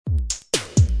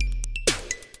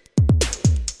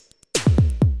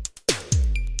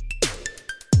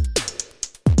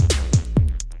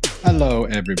Hello,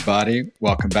 everybody.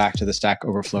 Welcome back to the Stack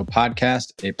Overflow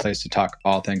podcast, a place to talk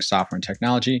all things software and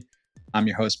technology. I'm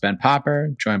your host, Ben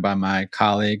Popper, joined by my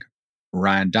colleague,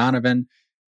 Ryan Donovan.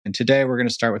 And today we're going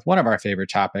to start with one of our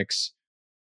favorite topics.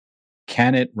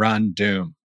 Can it run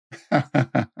Doom?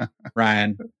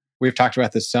 Ryan, we've talked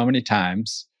about this so many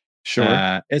times.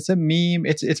 Sure. It's a meme.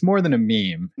 It's more than a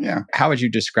meme. Yeah. How would you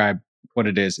describe what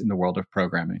it is in the world of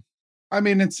programming? I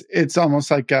mean, it's almost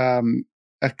like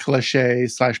a cliche /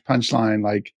 punchline,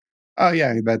 like, oh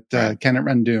yeah, that can it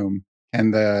run Doom?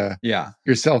 Can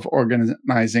your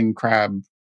self-organizing crab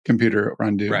computer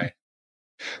run Doom? Right.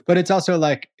 But it's also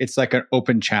like an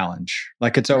open challenge.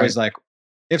 Like it's always like,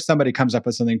 if somebody comes up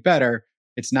with something better,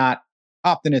 it's not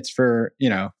often it's for,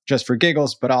 just for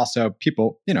giggles, but also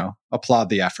people, applaud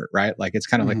the effort, right? Like it's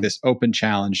kind of like this open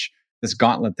challenge, this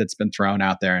gauntlet that's been thrown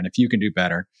out there. And if you can do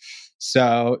better.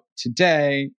 So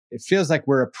today it feels like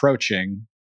we're approaching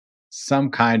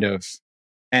some kind of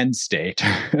end state.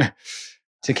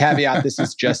 To caveat, this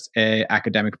is just a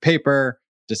academic paper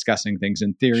discussing things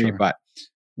in theory, but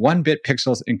 1-bit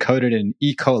pixels encoded in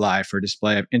E. coli for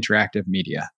display of interactive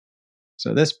media.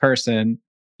 So this person,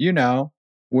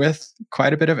 with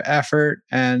quite a bit of effort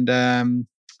and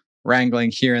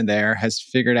wrangling here and there, has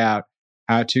figured out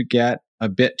how to get a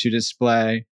bit to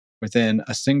display within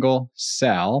a single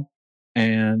cell.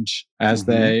 And as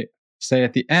they say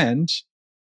at the end,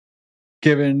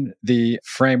 given the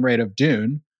frame rate of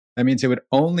Dune, that means it would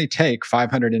only take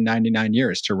 599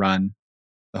 years to run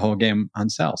the whole game on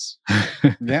cells.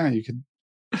 Yeah, you could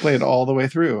play it all the way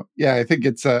through. Yeah, I think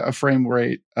it's a frame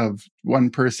rate of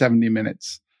 1 per 70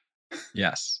 minutes.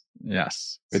 Yes.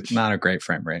 It's not a great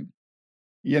frame rate.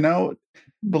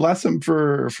 Bless them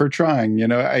for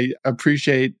trying. I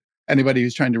appreciate anybody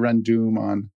who's trying to run Doom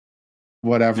on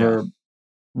whatever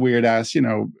weird ass,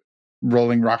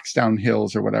 rolling rocks down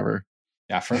hills or whatever.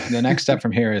 Yeah, the next step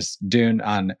from here is Dune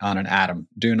on an atom,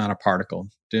 Dune on a particle,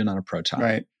 Dune on a proton.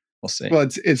 Right. We'll see. Well,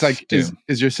 it's like, is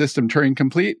your system Turing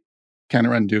complete? Can it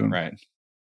run Dune? Right.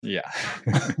 Yeah.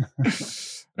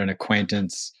 An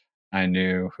acquaintance I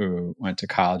knew who went to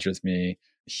college with me,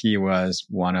 he was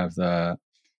one of the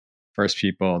first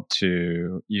people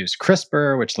to use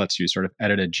CRISPR, which lets you sort of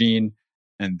edit a gene.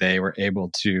 And they were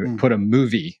able to put a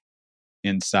movie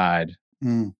inside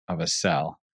of a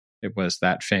cell. It was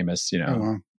that famous,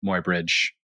 Muybridge,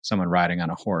 someone riding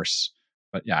on a horse.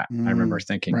 But yeah, I remember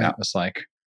thinking that was like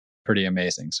pretty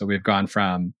amazing. So we've gone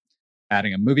from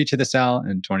adding a movie to the cell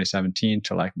in 2017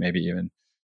 to like maybe even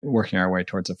working our way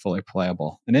towards a fully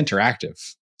playable and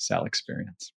interactive cell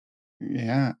experience.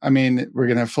 Yeah. I mean, we're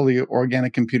going to have fully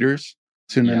organic computers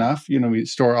soon enough. We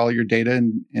store all your data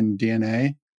in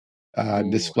DNA,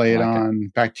 display it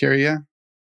on bacteria.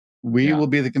 We will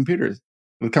be the computers.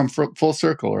 We'll come full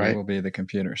circle, right? We will be the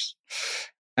computers.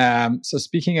 So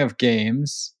speaking of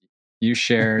games, you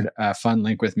shared a fun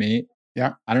link with me.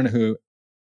 Yeah. I don't know who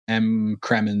M.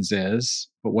 Kremens is,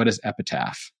 but what is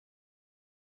Epitaph?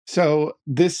 So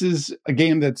this is a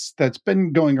game that's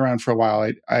been going around for a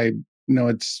while. I know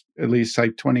it's at least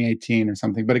like 2018 or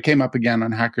something, but it came up again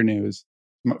on Hacker News.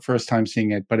 First time seeing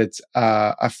it, but it's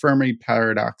a Fermi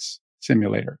paradox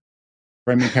simulator.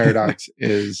 Fermi paradox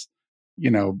is,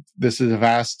 this is a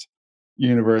vast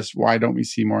universe. Why don't we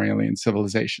see more alien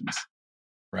civilizations?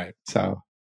 Right. So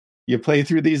you play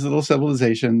through these little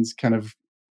civilizations, kind of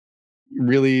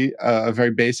really a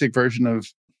very basic version of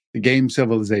the game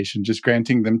Civilization, just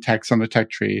granting them techs on a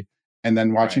tech tree and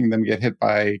then watching them get hit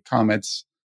by comets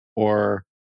or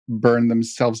burn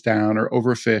themselves down or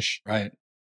overfish. Right.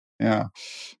 Yeah.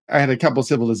 I had a couple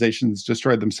civilizations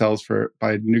destroyed themselves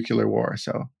by nuclear war.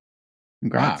 So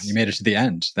congrats. Wow, you made it to the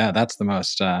end. That's the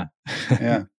most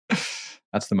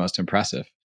that's the most impressive.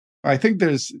 I think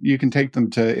you can take them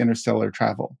to interstellar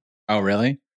travel. Oh,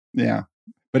 really? Yeah.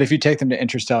 But if you take them to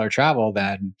interstellar travel,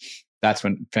 then that's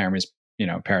when Fermi's,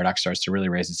 paradox starts to really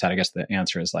raise its head. I guess the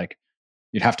answer is like,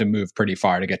 you'd have to move pretty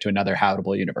far to get to another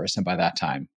habitable universe. And by that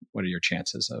time, what are your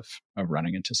chances of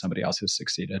running into somebody else who's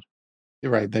succeeded?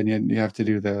 You're right. Then you have to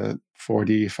do the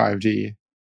 4D, 5D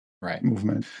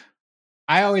movement.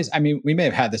 We may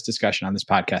have had this discussion on this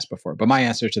podcast before, but my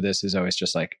answer to this is always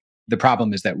just like, the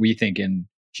problem is that we think in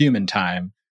human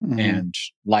time and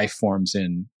life forms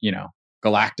in,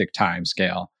 galactic time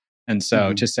scale. And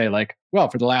so to say like, well,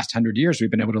 for the last 100 years,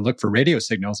 we've been able to look for radio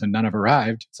signals and none have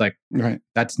arrived. It's like,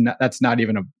 that's not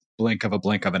even a blink of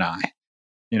an eye,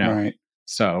 Right.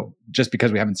 So just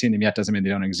because we haven't seen them yet doesn't mean they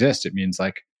don't exist. It means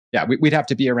like, we'd have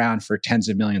to be around for tens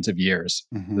of millions of years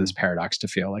for this paradox to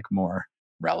feel like more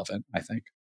relevant, I think.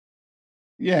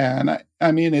 Yeah. And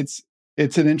I mean, it's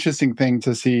an interesting thing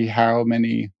to see how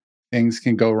many things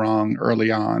can go wrong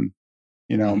early on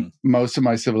Most of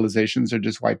my civilizations are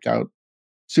just wiped out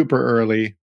super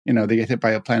early. They get hit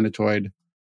by a planetoid.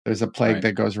 There's a plague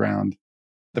that goes around.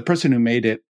 The person who made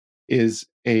it is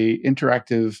a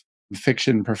interactive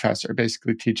fiction professor,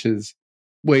 basically teaches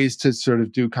ways to sort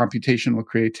of do computational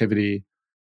creativity,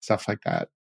 stuff like that.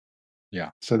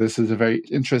 Yeah. So this is a very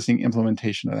interesting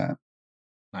implementation of that.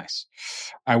 Nice.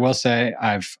 I will say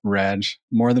I've read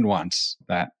more than once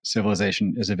that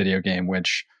Civilization is a video game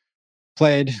which,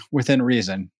 played within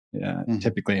reason,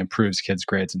 typically improves kids'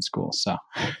 grades in school. So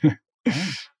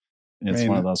it's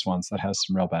one of those ones that has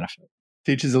some real benefit.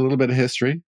 Teaches a little bit of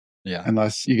history. Yeah.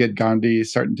 Unless you get Gandhi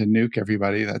starting to nuke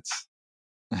everybody, that's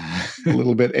a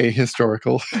little bit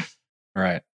ahistorical.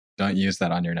 Right. Don't use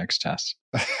that on your next test.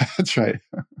 That's right.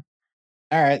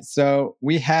 All right. So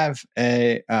we have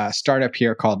a startup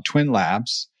here called Twin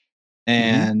Labs.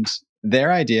 And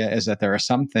their idea is that there are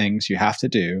some things you have to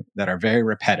do that are very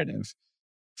repetitive.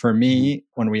 For me,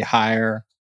 when we hire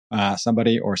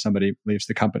somebody or somebody leaves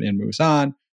the company and moves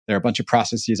on, there are a bunch of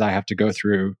processes I have to go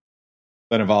through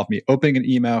that involve me opening an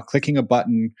email, clicking a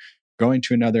button, going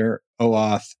to another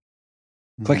OAuth,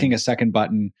 clicking a second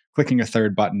button, clicking a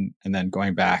third button, and then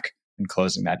going back and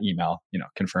closing that email,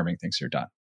 confirming things are done.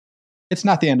 It's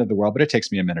not the end of the world, but it takes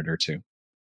me a minute or two.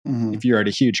 If you're at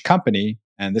a huge company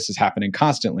and this is happening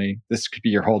constantly, this could be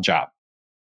your whole job.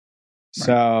 Right.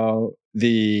 So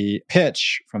the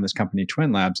pitch from this company,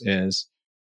 Twin Labs, is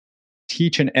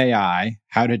teach an AI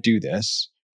how to do this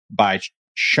by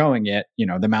showing it,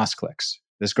 the mouse clicks.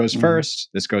 This goes first,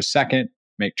 this goes second,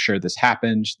 make sure this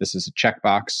happens. This is a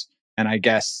checkbox. And I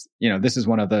guess, this is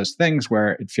one of those things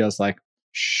where it feels like,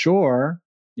 sure,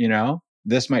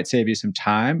 this might save you some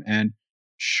time. And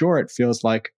sure, it feels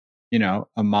like,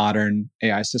 a modern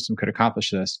AI system could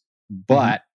accomplish this.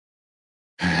 But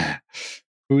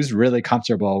who's really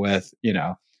comfortable with,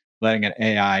 letting an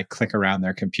AI click around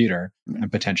their computer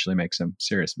and potentially make some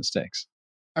serious mistakes?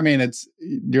 I mean,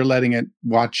 you're letting it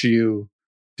watch you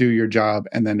do your job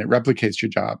and then it replicates your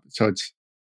job. So it's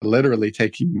literally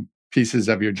taking pieces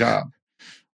of your job,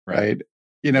 right?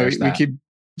 We keep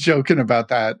joking about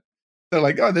that. They're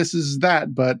like, oh, this is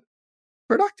that, but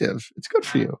productive. It's good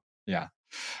for you. Yeah.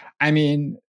 I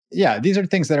mean, these are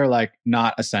things that are like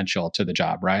not essential to the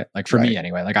job, right? Like for me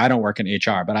anyway, like I don't work in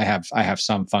HR, but I have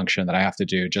some function that I have to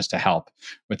do just to help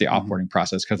with the offboarding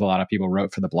process because a lot of people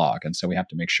wrote for the blog. And so we have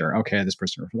to make sure, okay, this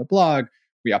person wrote for the blog,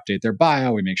 we update their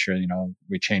bio, we make sure,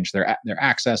 we change their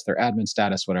access, their admin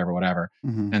status, whatever.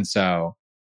 And so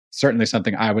certainly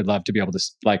something I would love to be able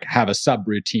to like have a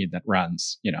subroutine that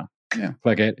runs,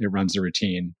 click it runs the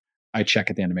routine. I check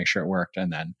at the end to make sure it worked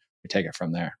and then we take it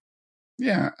from there.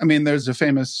 Yeah. I mean, there's a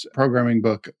famous programming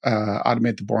book,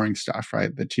 Automate the Boring Stuff,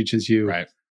 right? That teaches you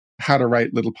how to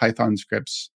write little Python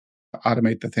scripts to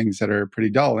automate the things that are pretty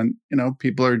dull. And,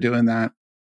 people are doing that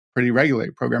pretty regularly.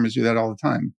 Programmers do that all the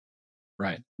time.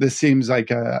 Right. This seems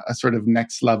like a sort of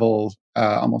next level,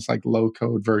 almost like low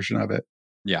code version of it.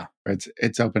 Yeah.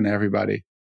 It's open to everybody.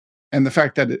 And the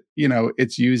fact that,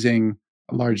 it's using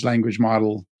a large language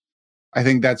model, I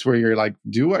think that's where you're like,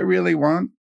 do I really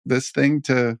want this thing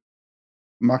to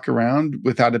muck around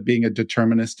without it being a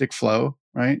deterministic flow,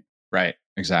 right? Right,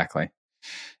 exactly.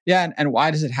 Yeah, and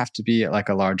why does it have to be like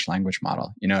a large language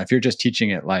model? If you're just teaching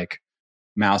it like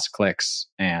mouse clicks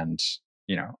and,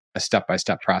 a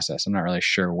step-by-step process, I'm not really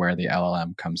sure where the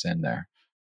LLM comes in there.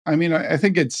 I mean, I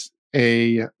think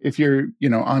if you're,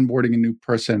 onboarding a new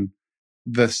person,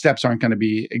 the steps aren't going to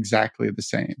be exactly the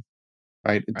same,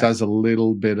 right? It does a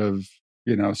little bit of,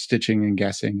 stitching and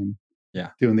guessing and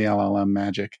doing the LLM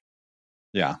magic.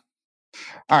 Yeah.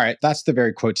 All right. That's the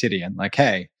very quotidian. Like,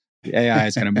 hey, the AI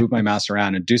is going to move my mouse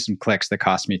around and do some clicks that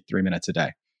cost me 3 minutes a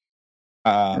day.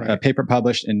 A paper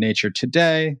published in Nature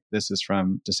today. This is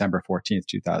from December 14th,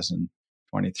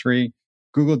 2023.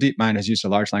 Google DeepMind has used a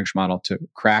large language model to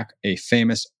crack a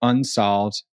famous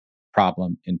unsolved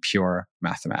problem in pure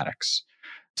mathematics.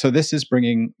 So this is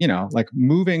bringing, like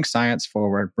moving science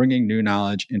forward, bringing new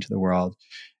knowledge into the world.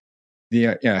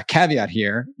 The caveat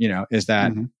here, is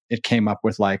that it came up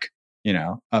with like,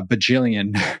 a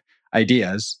bajillion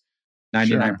ideas,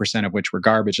 99% of which were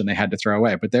garbage and they had to throw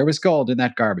away. But there was gold in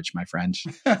that garbage, my friend.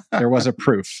 There was a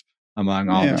proof among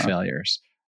all the failures.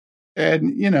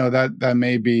 And, that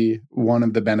may be one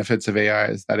of the benefits of AI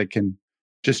is that it can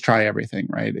just try everything,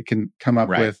 right? It can come up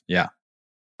with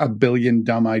a billion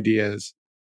dumb ideas.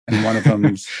 And one of them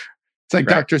is, it's like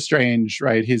Doctor Strange,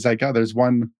 right? He's like, oh, there's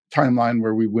one timeline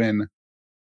where we win.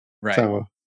 Right. So,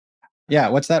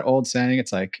 what's that old saying?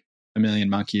 It's like a million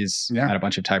monkeys at a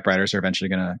bunch of typewriters are eventually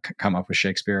going to come up with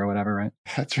Shakespeare or whatever, right?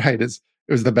 That's right. It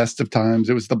was the best of times.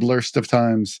 It was the blurst of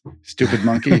times. Stupid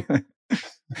monkey.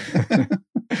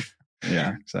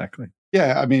 Yeah, exactly.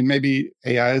 Yeah, I mean, maybe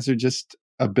AIs are just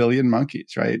a billion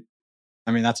monkeys, right?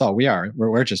 I mean, that's all we are.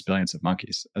 We're just billions of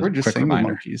monkeys. We're just quick single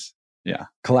reminder. monkeys. Yeah,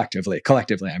 collectively.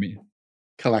 I mean,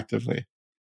 collectively.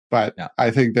 But yeah.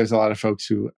 I think there's a lot of folks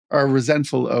who are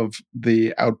resentful of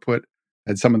the output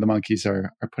that some of the monkeys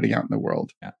are putting out in the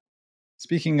world. Yeah.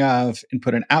 Speaking of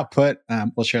input and output,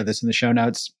 we'll share this in the show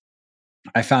notes.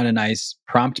 I found a nice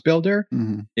prompt builder.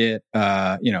 Mm-hmm. It,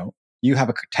 you have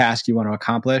a task you want to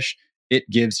accomplish. It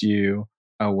gives you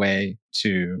a way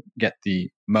to get the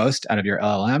most out of your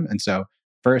LLM. And so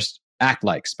first, act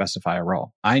like, specify a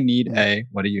role. I need a,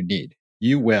 what do you need?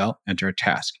 You will enter a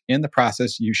task. In the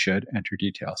process, you should enter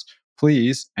details.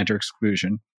 Please enter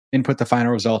exclusion. Input the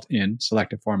final result in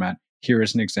selected format. Here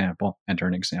is an example. Enter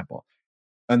an example.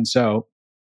 And so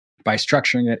by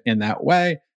structuring it in that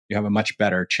way, you have a much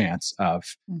better chance of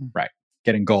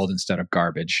getting gold instead of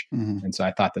garbage. Mm-hmm. And so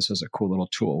I thought this was a cool little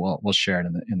tool. We'll share it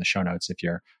in the show notes if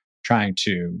you're trying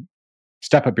to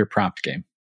step up your prompt game.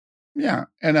 Yeah.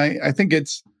 And I think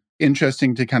it's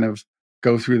interesting to kind of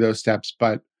go through those steps,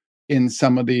 but in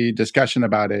some of the discussion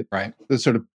about it, the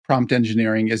sort of prompt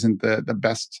engineering isn't the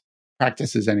best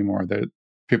practices anymore.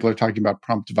 People are talking about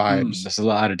prompt vibes. This is a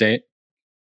little out of date.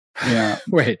 Yeah.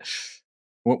 Wait,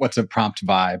 what's a prompt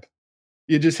vibe?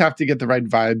 You just have to get the right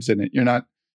vibes in it. You're not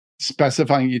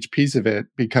specifying each piece of it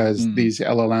because these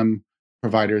LLM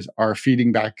providers are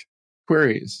feeding back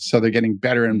queries. So they're getting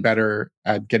better and better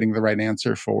at getting the right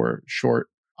answer for short,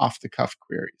 off-the-cuff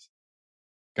queries.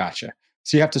 Gotcha.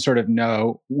 So you have to sort of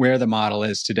know where the model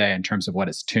is today in terms of what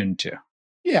it's tuned to.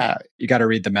 Yeah. You got to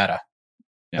read the meta.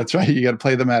 Yeah. That's right. You got to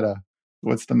play the meta.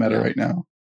 What's the meta right now?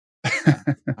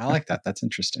 I like that. That's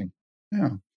interesting. Yeah.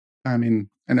 I mean,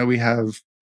 I know we have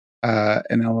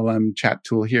an LLM chat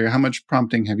tool here. How much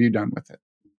prompting have you done with it?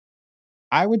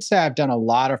 I would say I've done a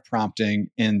lot of prompting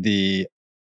in the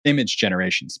image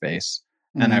generation space.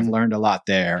 And I've learned a lot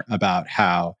there about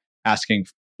how asking,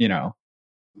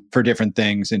 for different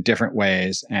things in different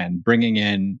ways and bringing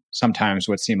in sometimes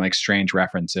what seem like strange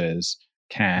references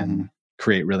can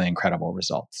create really incredible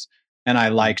results. And I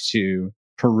like to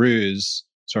peruse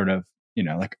sort of,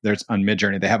 like there's on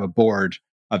Midjourney, they have a board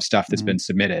of stuff that's been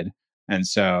submitted. And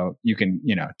so you can,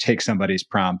 take somebody's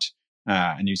prompt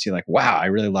and you see like, wow, I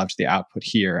really loved the output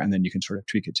here. And then you can sort of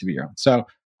tweak it to be your own. So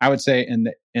I would say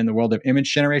in the world of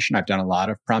image generation, I've done a lot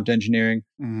of prompt engineering.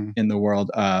 In the world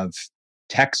of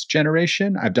text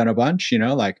generation, I've done a bunch,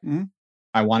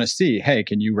 I want to see, hey,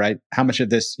 can you write how much of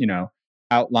this,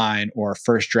 outline or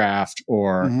first draft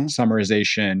or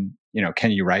summarization,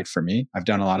 can you write for me? I've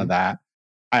done a lot of that.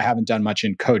 I haven't done much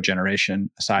in code generation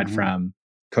aside from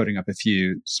coding up a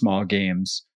few small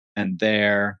games. And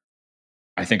there,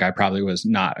 I think I probably was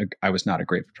not a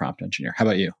great prompt engineer. How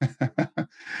about you?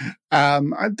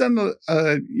 I've done,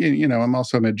 I'm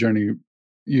also a Midjourney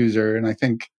user. And I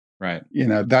think,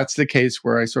 that's the case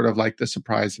where I sort of like the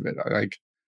surprise of it. I like,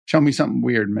 show me something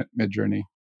weird, Midjourney.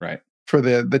 Right. For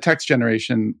the text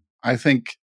generation, I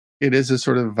think it is a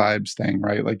sort of vibes thing,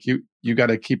 right? Like you got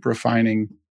to keep refining,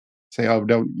 say,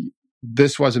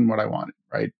 this wasn't what I wanted,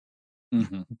 right?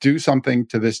 Do something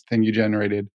to this thing you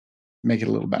generated, make it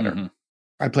a little better.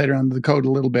 I played around with the code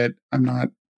a little bit. I'm not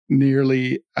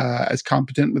nearly as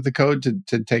competent with the code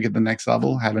to take it the next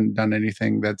level. Haven't done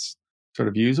anything that's sort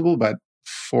of usable, but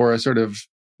for a sort of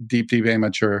deep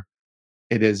amateur,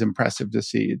 it is impressive to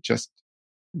see. It just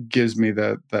gives me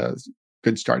the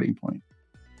good starting point.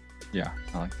 Yeah,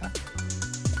 I like that.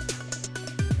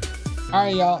 All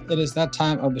right, y'all, it is that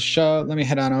time of the show. Let me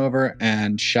head on over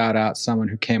and shout out someone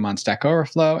who came on Stack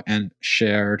Overflow and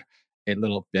shared a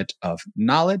little bit of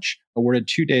knowledge. Awarded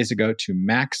 2 days ago to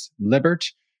Max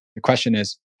Libert. The question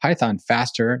is, Python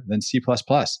faster than C++?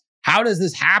 How does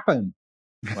this happen?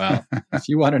 Well, if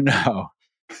you want to know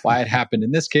why it happened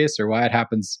in this case or why it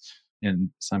happens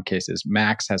in some cases,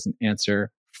 Max has an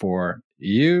answer for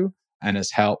you and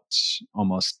has helped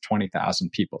almost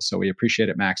 20,000 people. So we appreciate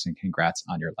it, Max, and congrats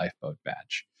on your Lifeboat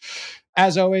badge.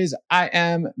 As always, I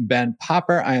am Ben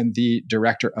Popper. I am the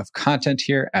director of content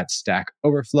here at Stack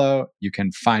Overflow. You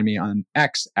can find me on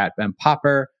X at Ben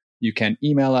Popper. You can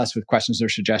email us with questions or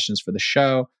suggestions for the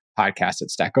show, podcast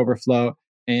at Stack Overflow.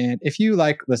 And if you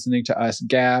like listening to us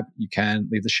gab, you can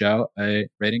leave the show a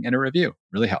rating and a review.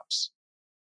 Really helps.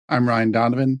 I'm Ryan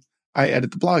Donovan. I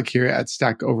edit the blog here at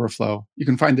Stack Overflow. You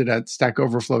can find it at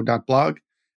stackoverflow.blog.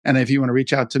 And if you want to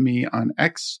reach out to me on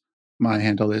X, my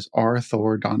handle is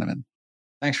rthordonovan.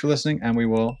 Thanks for listening, and we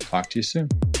will talk to you soon.